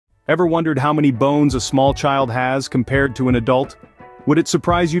Ever wondered how many bones a small child has compared to an adult? Would it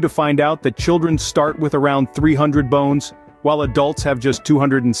surprise you to find out that children start with around 300 bones, while adults have just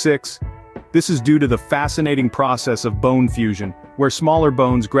 206? This is due to the fascinating process of bone fusion, where smaller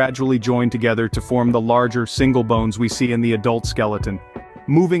bones gradually join together to form the larger, single bones we see in the adult skeleton.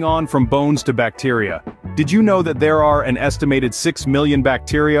 Moving on from bones to bacteria. Did you know that there are an estimated 6 million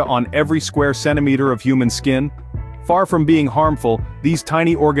bacteria on every square centimeter of human skin? Far from being harmful, these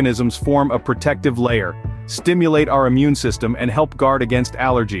tiny organisms form a protective layer, stimulate our immune system and help guard against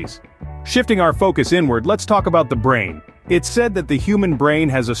allergies. Shifting our focus inward, let's talk about the brain. It's said that the human brain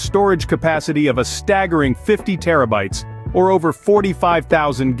has a storage capacity of a staggering 50 terabytes, or over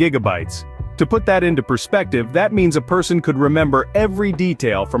 45,000 gigabytes. To put that into perspective, that means a person could remember every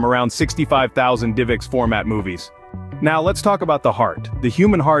detail from around 65,000 DivX format movies. Now let's talk about the heart. The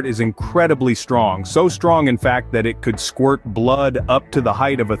human heart is incredibly strong, so strong in fact that it could squirt blood up to the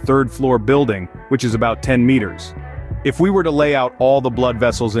height of a third-floor building, which is about 10 meters. If we were to lay out all the blood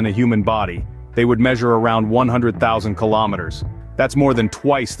vessels in a human body, they would measure around 100,000 kilometers. That's more than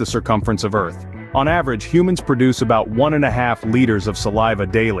twice the circumference of Earth. On average, humans produce about 1.5 liters of saliva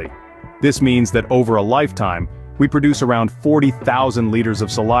daily. This means that over a lifetime, we produce around 40,000 liters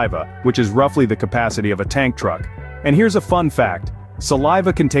of saliva, which is roughly the capacity of a tank truck. And here's a fun fact.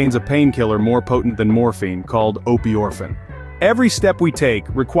 Saliva contains a painkiller more potent than morphine called opioorphin. Every step we take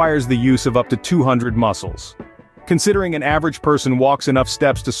requires the use of up to 200 muscles. Considering an average person walks enough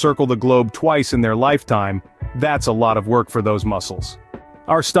steps to circle the globe twice in their lifetime, that's a lot of work for those muscles.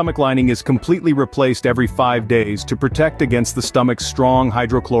 Our stomach lining is completely replaced every 5 days to protect against the stomach's strong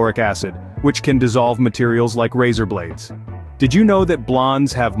hydrochloric acid, which can dissolve materials like razor blades. Did you know that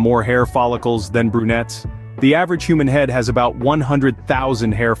blondes have more hair follicles than brunettes? The average human head has about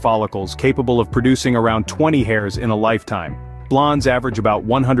 100,000 hair follicles capable of producing around 20 hairs in a lifetime. Blondes average about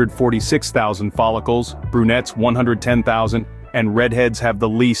 146,000 follicles, brunettes 110,000, and redheads have the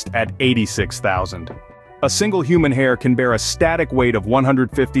least at 86,000. A single human hair can bear a static weight of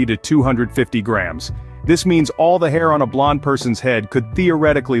 150 to 250 grams. This means all the hair on a blonde person's head could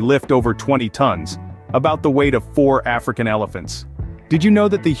theoretically lift over 20 tons, about the weight of 4 African elephants. Did you know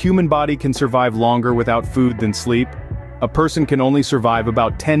that the human body can survive longer without food than sleep? A person can only survive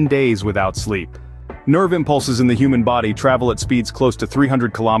about 10 days without sleep. Nerve impulses in the human body travel at speeds close to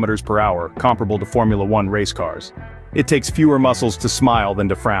 300 kilometers per hour, comparable to Formula 1 race cars. It takes fewer muscles to smile than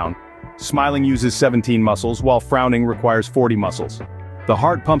to frown. Smiling uses 17 muscles, while frowning requires 40 muscles. The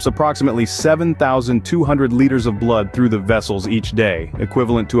heart pumps approximately 7,200 liters of blood through the vessels each day,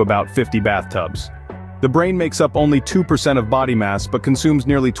 equivalent to about 50 bathtubs. The brain makes up only 2% of body mass but consumes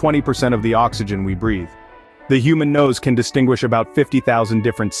nearly 20% of the oxygen we breathe. The human nose can distinguish about 50,000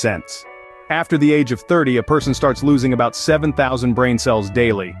 different scents. After the age of 30, a person starts losing about 7,000 brain cells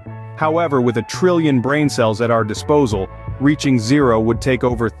daily. However, with 1 trillion brain cells at our disposal, reaching zero would take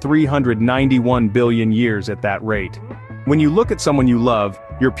over 391 billion years at that rate. When you look at someone you love,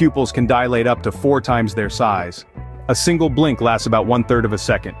 your pupils can dilate up to 4 times their size. A single blink lasts about 1/3 of a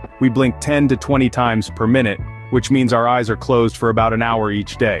second. We blink 10 to 20 times per minute, which means our eyes are closed for about an hour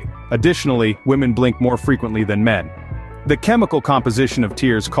each day. Additionally, women blink more frequently than men. The chemical composition of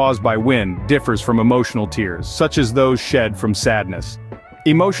tears caused by wind differs from emotional tears, such as those shed from sadness.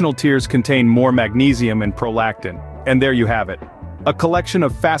 Emotional tears contain more magnesium and prolactin, and there you have it. A collection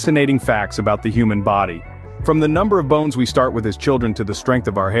of fascinating facts about the human body. From the number of bones we start with as children to the strength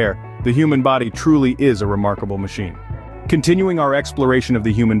of our hair, the human body truly is a remarkable machine. Continuing our exploration of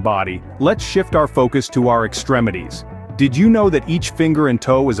the human body, let's shift our focus to our extremities. Did you know that each finger and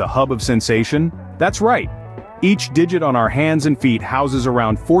toe is a hub of sensation? That's right. Each digit on our hands and feet houses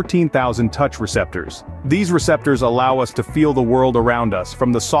around 14,000 touch receptors. These receptors allow us to feel the world around us,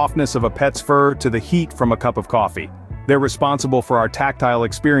 from the softness of a pet's fur to the heat from a cup of coffee. They're responsible for our tactile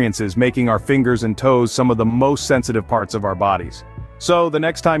experiences, making our fingers and toes some of the most sensitive parts of our bodies. So, the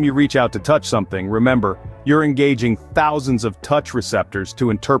next time you reach out to touch something, remember, you're engaging thousands of touch receptors to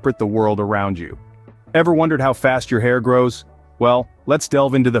interpret the world around you. Ever wondered how fast your hair grows? Well, let's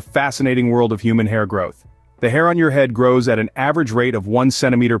delve into the fascinating world of human hair growth. The hair on your head grows at an average rate of 1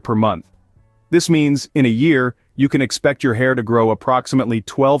 centimeter per month. This means, in a year, you can expect your hair to grow approximately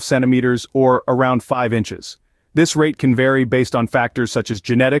 12 centimeters or around 5 inches. This rate can vary based on factors such as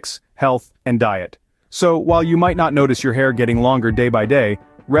genetics, health, and diet. So, while you might not notice your hair getting longer day by day,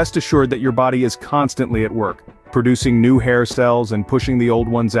 rest assured that your body is constantly at work, producing new hair cells and pushing the old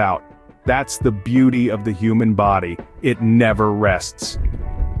ones out. That's the beauty of the human body. It never rests.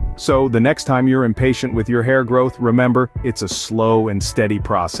 So, the next time you're impatient with your hair growth, remember, it's a slow and steady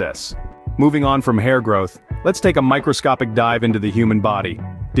process. Moving on from hair growth, let's take a microscopic dive into the human body.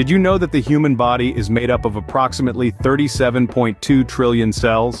 Did you know that the human body is made up of approximately 37.2 trillion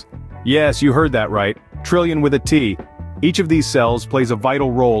cells? Yes, you heard that right, trillion with a T. Each of these cells plays a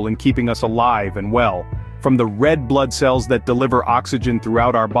vital role in keeping us alive and well, from the red blood cells that deliver oxygen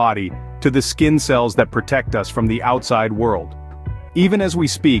throughout our body, to the skin cells that protect us from the outside world. Even as we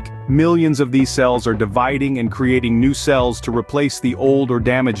speak, millions of these cells are dividing and creating new cells to replace the old or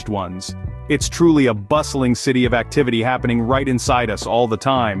damaged ones. It's truly a bustling city of activity happening right inside us all the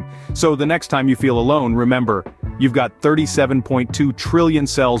time. So the next time you feel alone, remember, you've got 37.2 trillion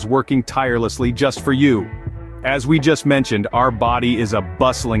cells working tirelessly just for you. As we just mentioned, our body is a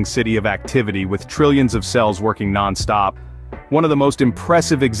bustling city of activity with trillions of cells working non-stop. One of the most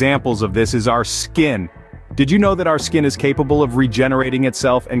impressive examples of this is our skin. Did you know that our skin is capable of regenerating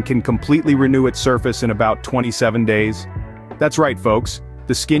itself and can completely renew its surface in about 27 days? That's right, folks.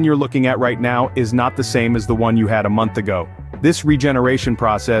 The skin you're looking at right now is not the same as the one you had a month ago. This regeneration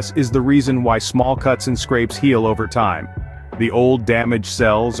process is the reason why small cuts and scrapes heal over time. The old damaged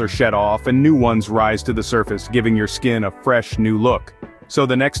cells are shed off and new ones rise to the surface, giving your skin a fresh new look. So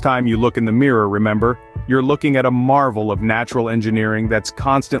the next time you look in the mirror, remember, you're looking at a marvel of natural engineering that's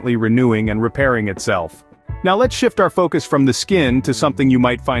constantly renewing and repairing itself. Now let's shift our focus from the skin to something you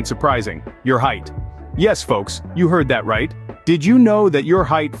might find surprising: your height. Yes, folks, you heard that right. Did you know that your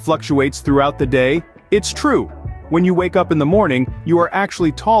height fluctuates throughout the day? It's true. When you wake up in the morning, you are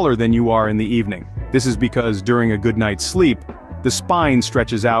actually taller than you are in the evening. This is because during a good night's sleep, the spine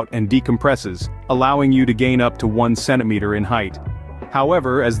stretches out and decompresses, allowing you to gain up to 1 centimeter in height.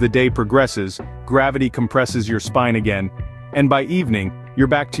 However, as the day progresses, gravity compresses your spine again, and by evening, you're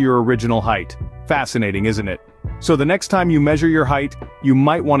back to your original height. Fascinating, isn't it? So the next time you measure your height, you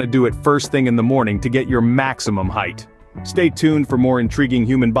might want to do it first thing in the morning to get your maximum height. Stay tuned for more intriguing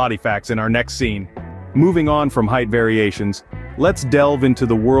human body facts in our next scene. Moving on from height variations, let's delve into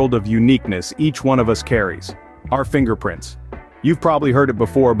the world of uniqueness each one of us carries: our fingerprints. You've probably heard it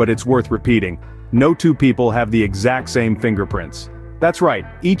before, but it's worth repeating. No two people have the exact same fingerprints. That's right,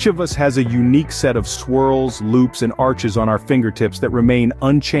 each of us has a unique set of swirls, loops, and arches on our fingertips that remain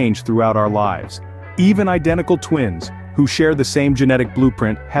unchanged throughout our lives. Even identical twins, who share the same genetic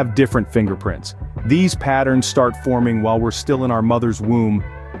blueprint, have different fingerprints. These patterns start forming while we're still in our mother's womb,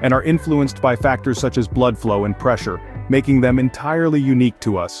 and are influenced by factors such as blood flow and pressure, making them entirely unique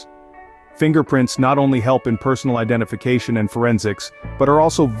to us. Fingerprints not only help in personal identification and forensics, but are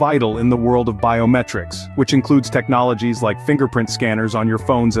also vital in the world of biometrics, which includes technologies like fingerprint scanners on your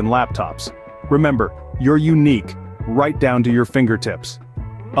phones and laptops. Remember, you're unique, right down to your fingertips.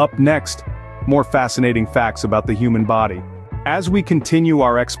 Up next, more fascinating facts about the human body. As we continue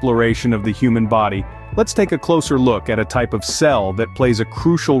our exploration of the human body, let's take a closer look at a type of cell that plays a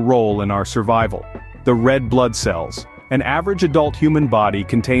crucial role in our survival: the red blood cells. An average adult human body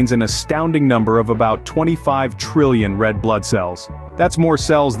contains an astounding number of about 25 trillion red blood cells. That's more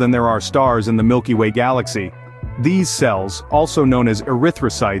cells than there are stars in the Milky Way galaxy. These cells, also known as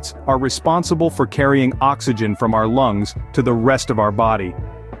erythrocytes, are responsible for carrying oxygen from our lungs to the rest of our body.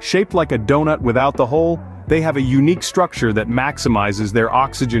 Shaped like a donut without the hole, they have a unique structure that maximizes their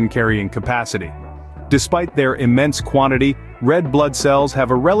oxygen-carrying capacity. Despite their immense quantity, red blood cells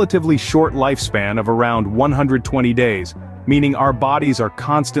have a relatively short lifespan of around 120 days, meaning our bodies are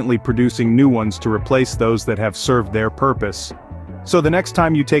constantly producing new ones to replace those that have served their purpose. So the next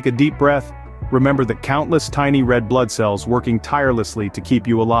time you take a deep breath, remember the countless tiny red blood cells working tirelessly to keep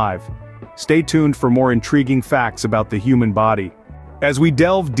you alive. Stay tuned for more intriguing facts about the human body. As we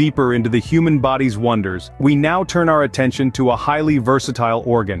delve deeper into the human body's wonders, we now turn our attention to a highly versatile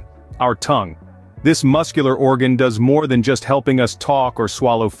organ: our tongue. This muscular organ does more than just helping us talk or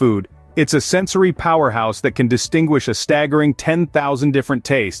swallow food. It's a sensory powerhouse that can distinguish a staggering 10,000 different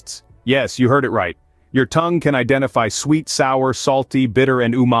tastes. Yes, you heard it right. Your tongue can identify sweet, sour, salty, bitter,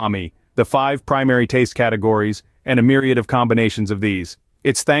 and umami, the 5 primary taste categories, and a myriad of combinations of these.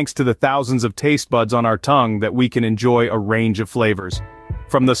 It's thanks to the thousands of taste buds on our tongue that we can enjoy a range of flavors.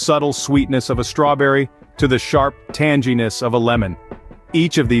 From the subtle sweetness of a strawberry, to the sharp tanginess of a lemon.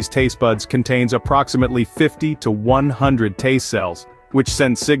 Each of these taste buds contains approximately 50 to 100 taste cells, which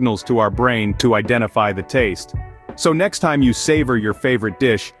send signals to our brain to identify the taste. So next time you savor your favorite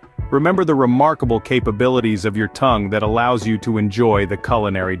dish, remember the remarkable capabilities of your tongue that allows you to enjoy the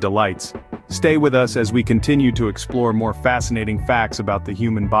culinary delights. Stay with us as we continue to explore more fascinating facts about the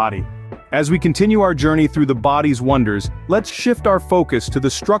human body. As we continue our journey through the body's wonders, let's shift our focus to the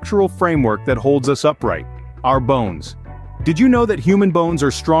structural framework that holds us upright: our bones. Did you know that human bones are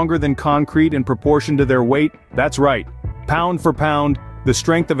stronger than concrete in proportion to their weight? That's right. Pound for pound, the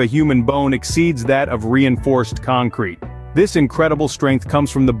strength of a human bone exceeds that of reinforced concrete. This incredible strength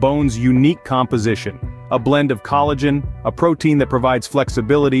comes from the bone's unique composition, a blend of collagen, a protein that provides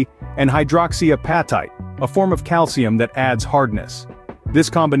flexibility, and hydroxyapatite, a form of calcium that adds hardness. This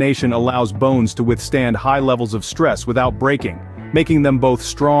combination allows bones to withstand high levels of stress without breaking, making them both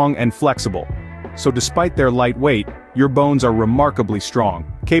strong and flexible. So despite their light weight, your bones are remarkably strong,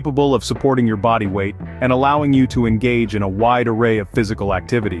 capable of supporting your body weight, and allowing you to engage in a wide array of physical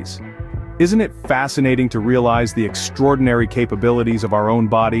activities. Isn't it fascinating to realize the extraordinary capabilities of our own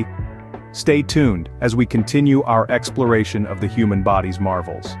body? Stay tuned as we continue our exploration of the human body's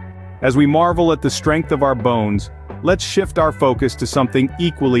marvels. As we marvel at the strength of our bones, let's shift our focus to something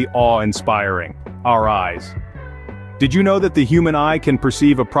equally awe-inspiring: our eyes. Did you know that the human eye can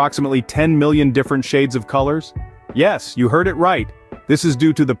perceive approximately 10 million different shades of colors? Yes, you heard it right. This is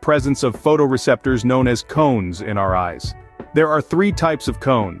due to the presence of photoreceptors known as cones in our eyes. There are 3 types of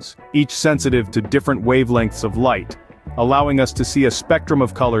cones, each sensitive to different wavelengths of light, allowing us to see a spectrum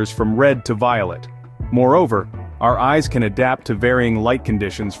of colors from red to violet. Moreover, our eyes can adapt to varying light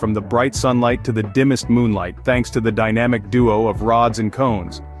conditions from the bright sunlight to the dimmest moonlight thanks to the dynamic duo of rods and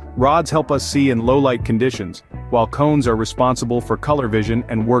cones. Rods help us see in low-light conditions, while cones are responsible for color vision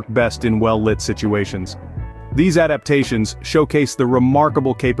and work best in well-lit situations. These adaptations showcase the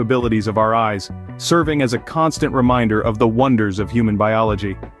remarkable capabilities of our eyes, serving as a constant reminder of the wonders of human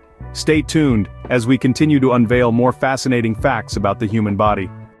biology. Stay tuned as we continue to unveil more fascinating facts about the human body.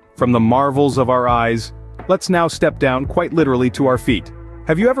 From the marvels of our eyes, let's now step down quite literally to our feet.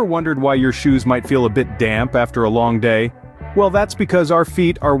 Have you ever wondered why your shoes might feel a bit damp after a long day? Well, that's because our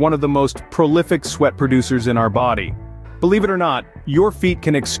feet are one of the most prolific sweat producers in our body. Believe it or not, your feet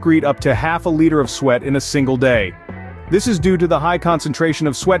can excrete up to half a liter of sweat in a single day. This is due to the high concentration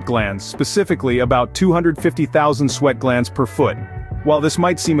of sweat glands, specifically about 250,000 sweat glands per foot. While this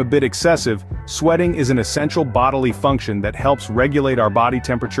might seem a bit excessive, sweating is an essential bodily function that helps regulate our body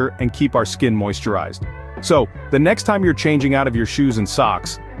temperature and keep our skin moisturized. So, the next time you're changing out of your shoes and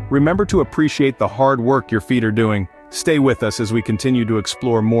socks, remember to appreciate the hard work your feet are doing. Stay with us as we continue to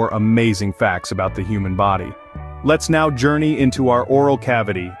explore more amazing facts about the human body. Let's now journey into our oral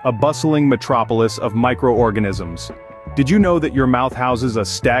cavity, a bustling metropolis of microorganisms. Did you know that your mouth houses a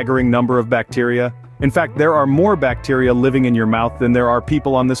staggering number of bacteria? In fact, there are more bacteria living in your mouth than there are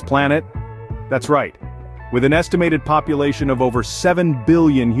people on this planet. That's right. With an estimated population of over 7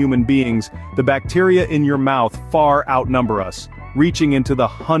 billion human beings, the bacteria in your mouth far outnumber us, reaching into the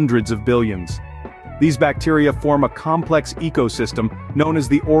hundreds of billions. These bacteria form a complex ecosystem known as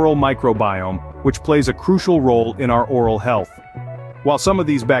the oral microbiome, which plays a crucial role in our oral health. While some of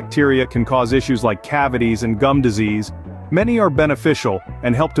these bacteria can cause issues like cavities and gum disease, many are beneficial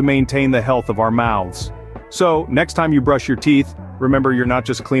and help to maintain the health of our mouths. So, next time you brush your teeth, remember you're not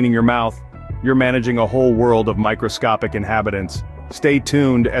just cleaning your mouth, you're managing a whole world of microscopic inhabitants. Stay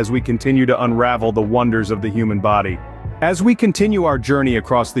tuned as we continue to unravel the wonders of the human body. As we continue our journey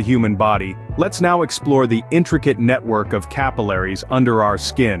across the human body, let's now explore the intricate network of capillaries under our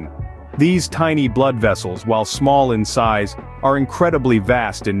skin. These tiny blood vessels, while small in size, are incredibly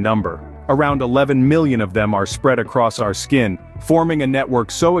vast in number. Around 11 million of them are spread across our skin, forming a network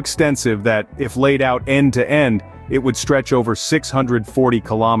so extensive that, if laid out end to end, it would stretch over 640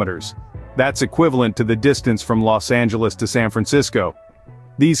 kilometers. That's equivalent to the distance from Los Angeles to San Francisco.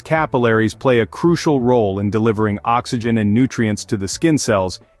 These capillaries play a crucial role in delivering oxygen and nutrients to the skin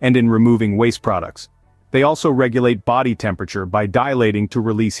cells and in removing waste products. They also regulate body temperature by dilating to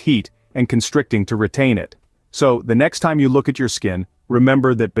release heat and constricting to retain it. So, the next time you look at your skin,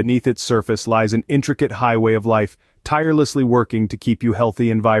 remember that beneath its surface lies an intricate highway of life, tirelessly working to keep you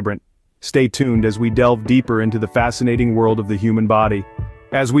healthy and vibrant. Stay tuned as we delve deeper into the fascinating world of the human body.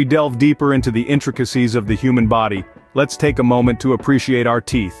 As we delve deeper into the intricacies of the human body, let's take a moment to appreciate our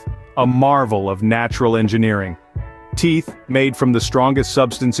teeth, a marvel of natural engineering. Teeth, made from the strongest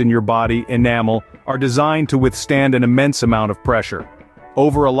substance in your body, enamel, are designed to withstand an immense amount of pressure.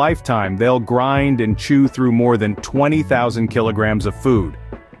 Over a lifetime, they'll grind and chew through more than 20,000 kilograms of food.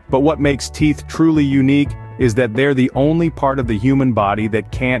 But what makes teeth truly unique is that they're the only part of the human body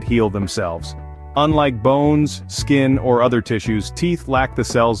that can't heal themselves. Unlike bones, skin, or other tissues, teeth lack the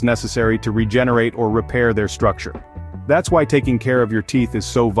cells necessary to regenerate or repair their structure. That's why taking care of your teeth is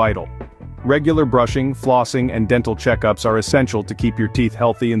so vital. Regular brushing, flossing, and dental checkups are essential to keep your teeth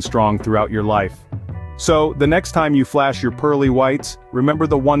healthy and strong throughout your life. So, the next time you flash your pearly whites, remember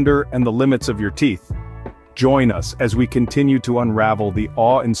the wonder and the limits of your teeth. Join us as we continue to unravel the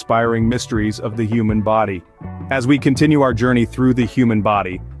awe-inspiring mysteries of the human body. As we continue our journey through the human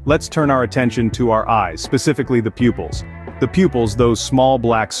body, let's turn our attention to our eyes, specifically the pupils. The pupils, those small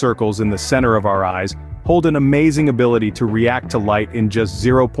black circles in the center of our eyes, hold an amazing ability to react to light in just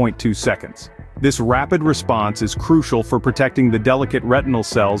 0.2 seconds. This rapid response is crucial for protecting the delicate retinal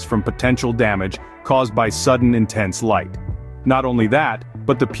cells from potential damage caused by sudden intense light. Not only that,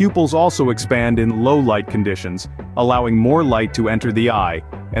 but the pupils also expand in low light conditions, allowing more light to enter the eye,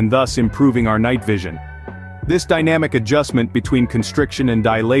 and thus improving our night vision. This dynamic adjustment between constriction and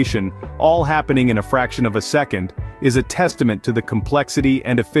dilation, all happening in a fraction of a second, is a testament to the complexity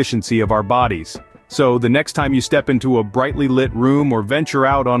and efficiency of our bodies. So, the next time you step into a brightly lit room or venture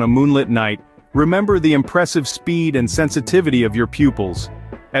out on a moonlit night, remember the impressive speed and sensitivity of your pupils.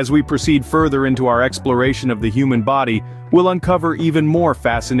 As we proceed further into our exploration of the human body, we'll uncover even more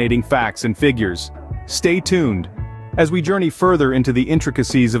fascinating facts and figures. Stay tuned. As we journey further into the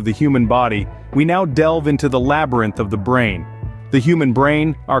intricacies of the human body, we now delve into the labyrinth of the brain. The human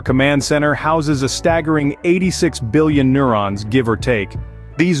brain, our command center, houses a staggering 86 billion neurons, give or take.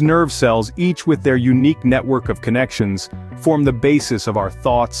 These nerve cells, each with their unique network of connections, form the basis of our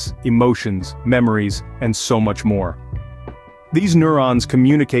thoughts, emotions, memories, and so much more. These neurons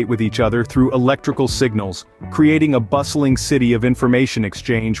communicate with each other through electrical signals, creating a bustling city of information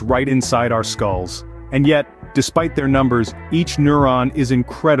exchange right inside our skulls. And yet, despite their numbers, each neuron is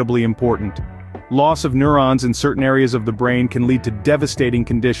incredibly important. Loss of neurons in certain areas of the brain can lead to devastating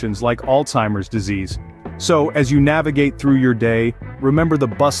conditions like Alzheimer's disease. So, as you navigate through your day, remember the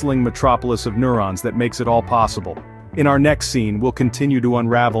bustling metropolis of neurons that makes it all possible. In our next scene, we'll continue to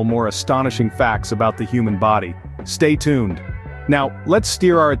unravel more astonishing facts about the human body. Stay tuned. Now, let's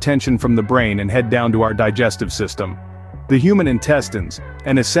steer our attention from the brain and head down to our digestive system. The human intestines,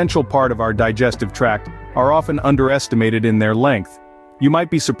 an essential part of our digestive tract, are often underestimated in their length. You might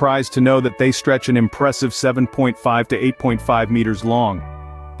be surprised to know that they stretch an impressive 7.5 to 8.5 meters long.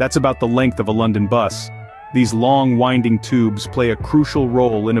 That's about the length of a London bus. These long winding tubes play a crucial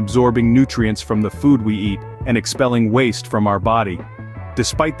role in absorbing nutrients from the food we eat and expelling waste from our body.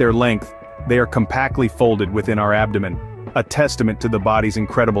 Despite their length, they are compactly folded within our abdomen, a testament to the body's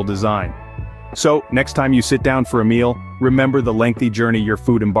incredible design. So, next time you sit down for a meal, remember the lengthy journey your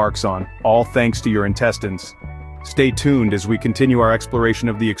food embarks on, all thanks to your intestines. Stay tuned as we continue our exploration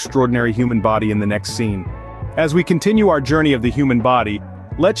of the extraordinary human body in the next scene. As we continue our journey of the human body,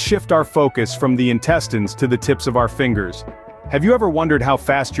 let's shift our focus from the intestines to the tips of our fingers. Have you ever wondered how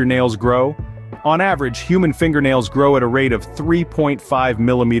fast your nails grow? On average, human fingernails grow at a rate of 3.5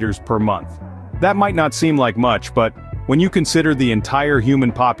 millimeters per month. That might not seem like much, but when you consider the entire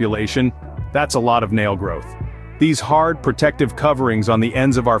human population, that's a lot of nail growth. These hard, protective coverings on the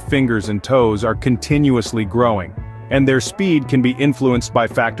ends of our fingers and toes are continuously growing, and their speed can be influenced by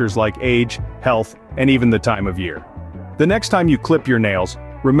factors like age, health, and even the time of year. The next time you clip your nails,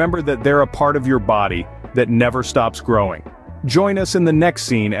 remember that they're a part of your body that never stops growing. Join us in the next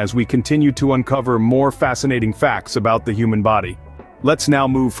scene as we continue to uncover more fascinating facts about the human body. Let's now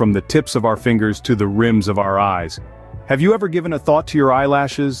move from the tips of our fingers to the rims of our eyes. Have you ever given a thought to your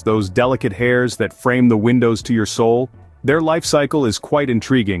eyelashes, those delicate hairs that frame the windows to your soul? Their life cycle is quite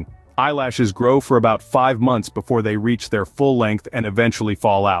intriguing. Eyelashes grow for about 5 months before they reach their full length and eventually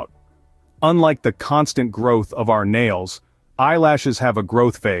fall out. Unlike the constant growth of our nails, eyelashes have a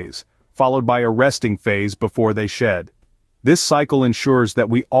growth phase, followed by a resting phase before they shed. This cycle ensures that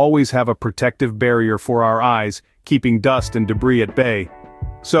we always have a protective barrier for our eyes, keeping dust and debris at bay.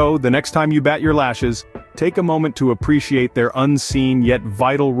 So, the next time you bat your lashes, take a moment to appreciate their unseen yet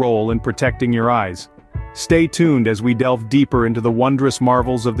vital role in protecting your eyes. Stay tuned as we delve deeper into the wondrous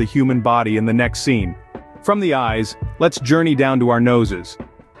marvels of the human body in the next scene. From the eyes, let's journey down to our noses.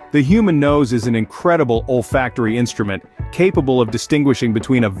 The human nose is an incredible olfactory instrument, capable of distinguishing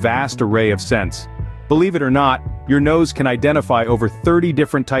between a vast array of scents. Believe it or not, your nose can identify over 30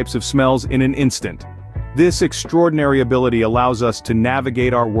 different types of smells in an instant. This extraordinary ability allows us to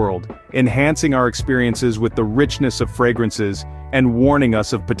navigate our world, enhancing our experiences with the richness of fragrances and warning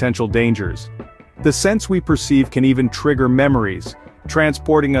us of potential dangers. The scents we perceive can even trigger memories,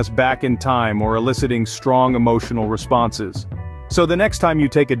 transporting us back in time or eliciting strong emotional responses. So the next time you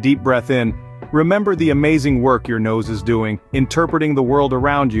take a deep breath in, remember the amazing work your nose is doing, interpreting the world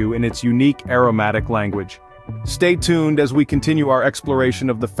around you in its unique aromatic language. Stay tuned as we continue our exploration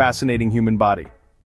of the fascinating human body.